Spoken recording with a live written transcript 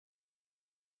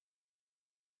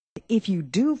If you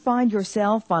do find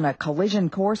yourself on a collision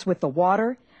course with the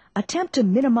water, attempt to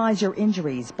minimize your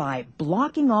injuries by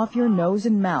blocking off your nose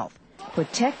and mouth.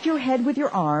 Protect your head with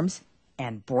your arms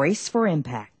and brace for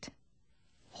impact.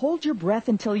 Hold your breath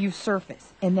until you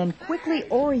surface and then quickly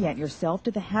orient yourself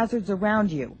to the hazards around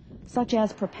you, such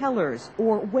as propellers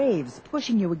or waves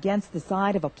pushing you against the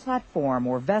side of a platform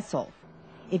or vessel.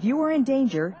 If you are in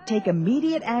danger, take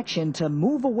immediate action to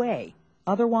move away.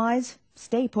 Otherwise,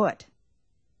 stay put.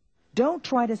 Don't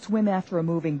try to swim after a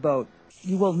moving boat.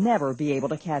 You will never be able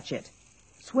to catch it.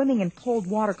 Swimming in cold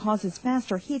water causes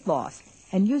faster heat loss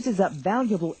and uses up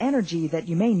valuable energy that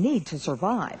you may need to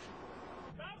survive.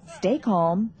 Stay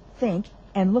calm, think,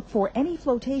 and look for any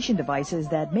flotation devices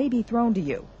that may be thrown to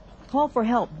you. Call for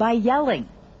help by yelling,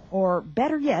 or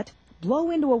better yet,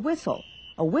 blow into a whistle.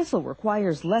 A whistle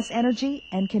requires less energy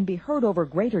and can be heard over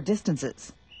greater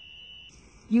distances.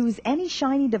 Use any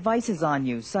shiny devices on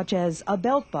you, such as a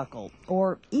belt buckle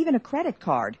or even a credit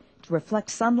card, to reflect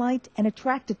sunlight and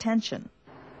attract attention.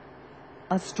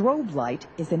 A strobe light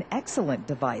is an excellent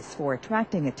device for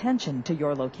attracting attention to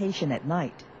your location at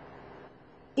night.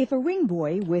 If a ring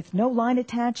buoy with no line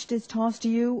attached is tossed to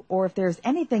you, or if there's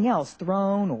anything else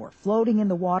thrown or floating in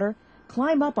the water,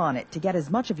 climb up on it to get as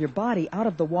much of your body out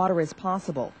of the water as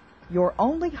possible. Your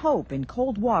only hope in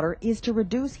cold water is to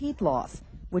reduce heat loss,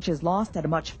 which is lost at a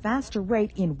much faster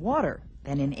rate in water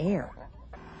than in air.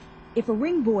 If a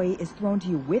ring buoy is thrown to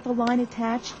you with a line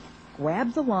attached,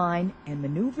 grab the line and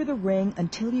maneuver the ring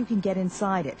until you can get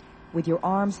inside it, with your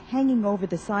arms hanging over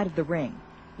the side of the ring.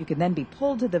 You can then be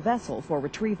pulled to the vessel for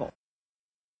retrieval.